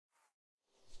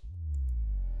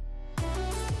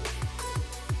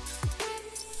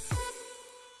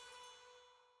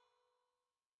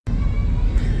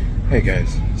Hey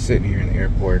guys, sitting here in the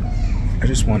airport. I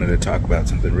just wanted to talk about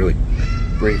something really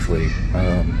briefly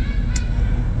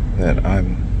that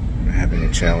I'm having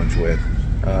a challenge with,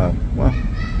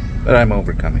 that I'm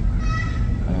overcoming.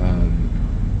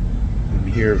 I'm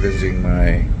here visiting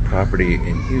my property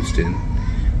in Houston,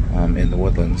 in the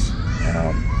Woodlands.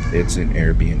 It's an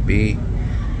Airbnb,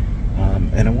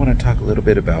 and I want to talk a little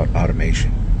bit about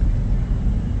automation.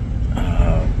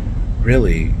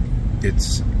 Really,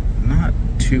 it's not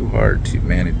too hard to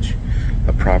manage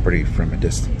a property from a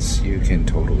distance. You can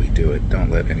totally do it. Don't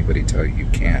let anybody tell you you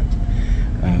can't.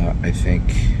 I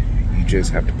think you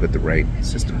just have to put the right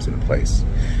systems in place.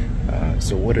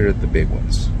 So what are the big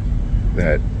ones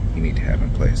that you need to have in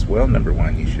place? Well, number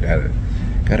one, you should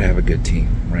gotta have a good team,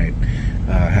 right?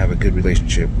 Have a good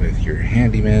relationship with your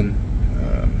handyman,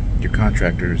 your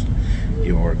contractors,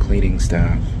 your cleaning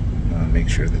staff. Make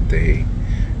sure that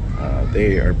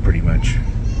they are pretty much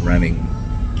running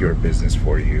your business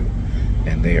for you,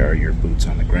 and they are your boots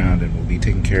on the ground and will be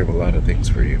taking care of a lot of things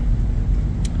for you,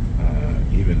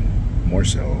 even more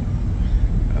so,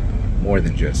 more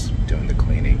than just doing the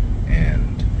cleaning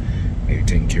and maybe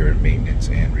taking care of maintenance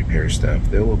and repair stuff.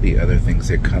 There will be other things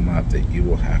that come up that you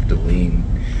will have to lean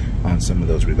on some of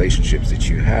those relationships that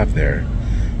you have there,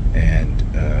 and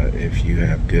if you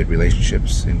have good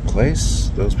relationships in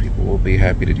place, those people will be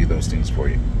happy to do those things for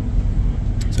you.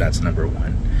 So that's number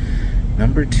one.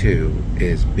 Number two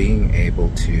is being able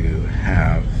to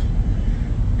have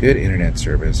good internet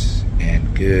service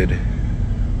and good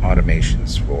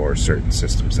automations for certain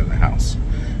systems in the house.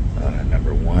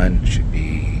 Number one should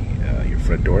be your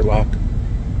front door lock.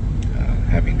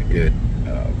 Having a good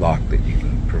lock that you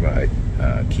can provide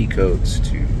key codes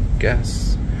to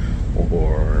guests,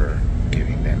 or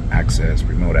giving them access,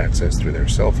 remote access through their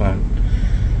cell phone.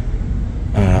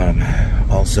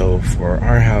 Also for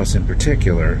our house in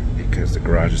particular, because the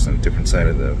garage is on a different side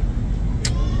of the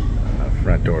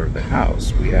front door of the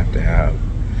house, we have to have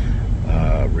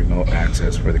remote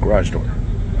access for the garage door.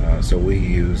 So we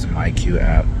use an IQ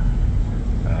app,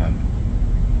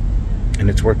 and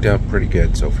it's worked out pretty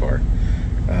good so far.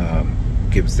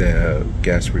 Gives the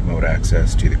guests remote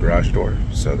access to the garage door,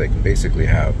 so they can basically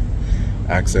have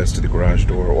access to the garage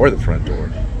door or the front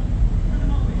door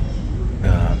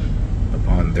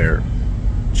upon their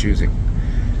choosing.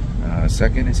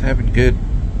 Second is having good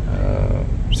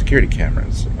security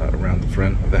cameras around the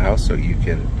front of the house, so you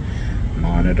can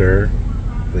monitor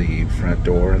the front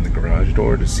door and the garage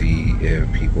door to see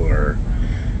if people are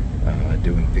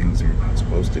doing things they're not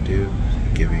supposed to do,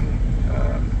 giving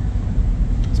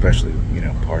especially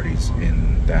parties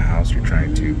in the house. You're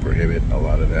trying to prohibit a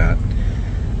lot of that,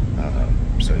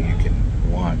 so you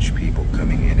can watch people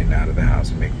coming in and out of the house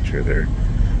and making sure they're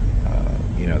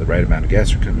the right amount of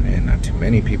guests are coming in, not too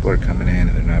many people are coming in,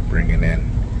 and they're not bringing in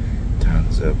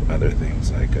tons of other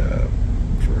things like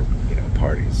for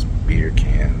parties, beer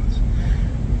cans,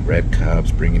 red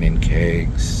cups, bringing in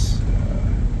kegs,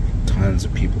 tons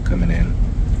of people coming in.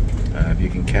 If you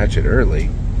can catch it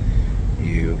early,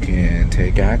 you can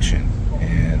take action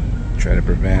and try to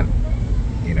prevent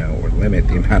or limit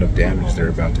the amount of damage they're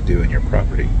about to do in your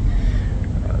property.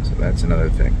 So that's another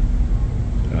thing.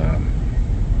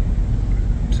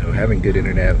 So having good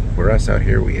internet. For us out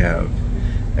here, we have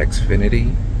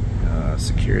Xfinity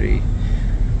security.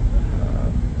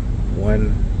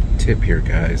 One tip here,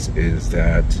 guys, is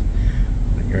that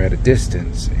when you're at a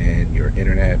distance and your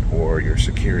internet or your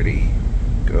security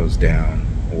goes down,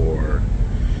 or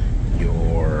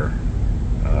your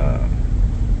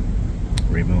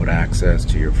remote access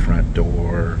to your front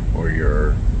door or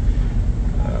your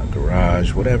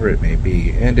garage, whatever it may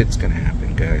be, and it's going to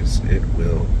happen, guys. It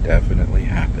will definitely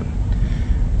happen.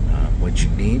 What you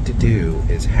need to do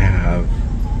is have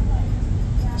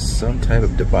some type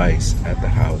of device at the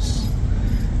house,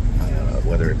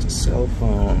 whether it's a cell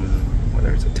phone,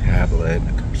 whether it's a tablet,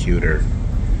 a computer.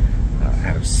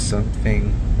 Have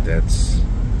something that's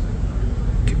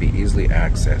can be easily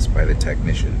accessed by the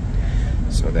technician,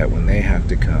 so that when they have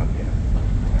to come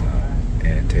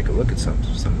and take a look at some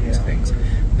of these things,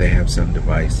 they have some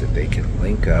device that they can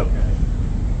link up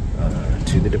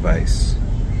to the device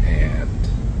and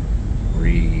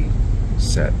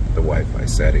reset the Wi-Fi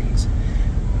settings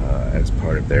as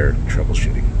part of their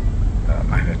troubleshooting.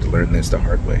 I had to learn this the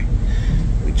hard way.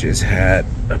 We just had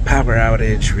a power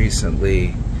outage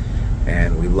recently,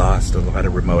 and we lost a lot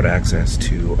of remote access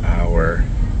to our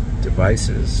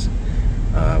devices.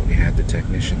 We had the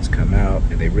technicians come out,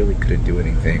 and they really couldn't do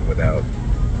anything without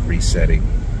resetting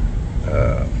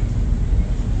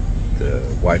the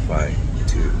Wi-Fi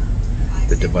to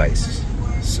the device.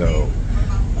 So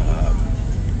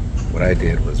what I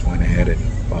did was went ahead and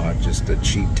bought just a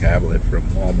cheap tablet from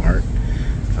Walmart,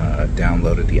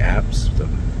 downloaded the apps. So,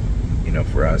 you know,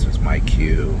 for us it's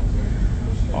MyQ,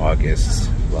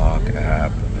 August, Lock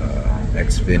app,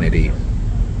 Xfinity.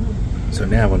 So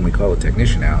now when we call a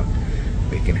technician out,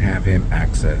 we can have him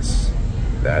access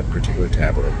that particular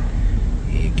tablet.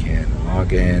 He can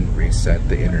log in, reset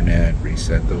the internet,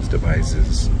 reset those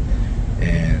devices,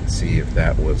 and see if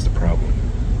that was the problem.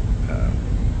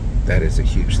 That is a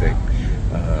huge thing.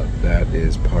 That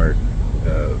is part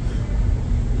of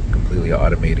completely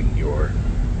automating your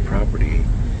property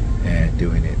and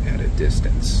doing it at a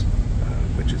distance,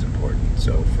 which is important.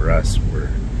 So for us, we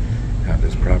have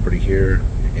this property here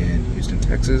in Houston,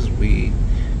 Texas. We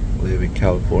live in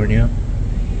California,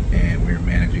 and we're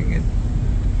managing it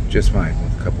just fine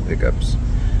with a couple hiccups,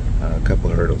 a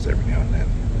couple of hurdles every now and then.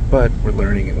 But we're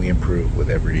learning and we improve with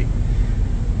every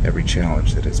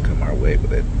challenge that has come our way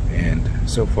with it. And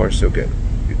so far, so good.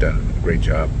 We've done a great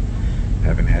job.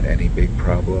 Haven't had any big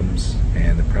problems.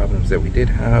 And the problems that we did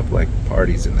have, like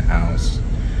parties in the house,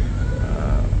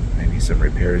 maybe some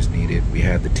repairs needed, we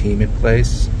had the team in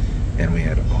place, and we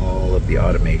had all of the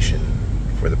automation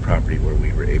for the property where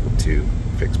we were able to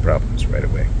fix problems right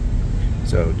away.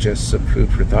 So just some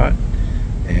food for thought,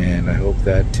 and I hope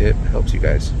that tip helps you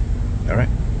guys. All right,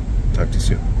 talk to you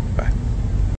soon. Bye.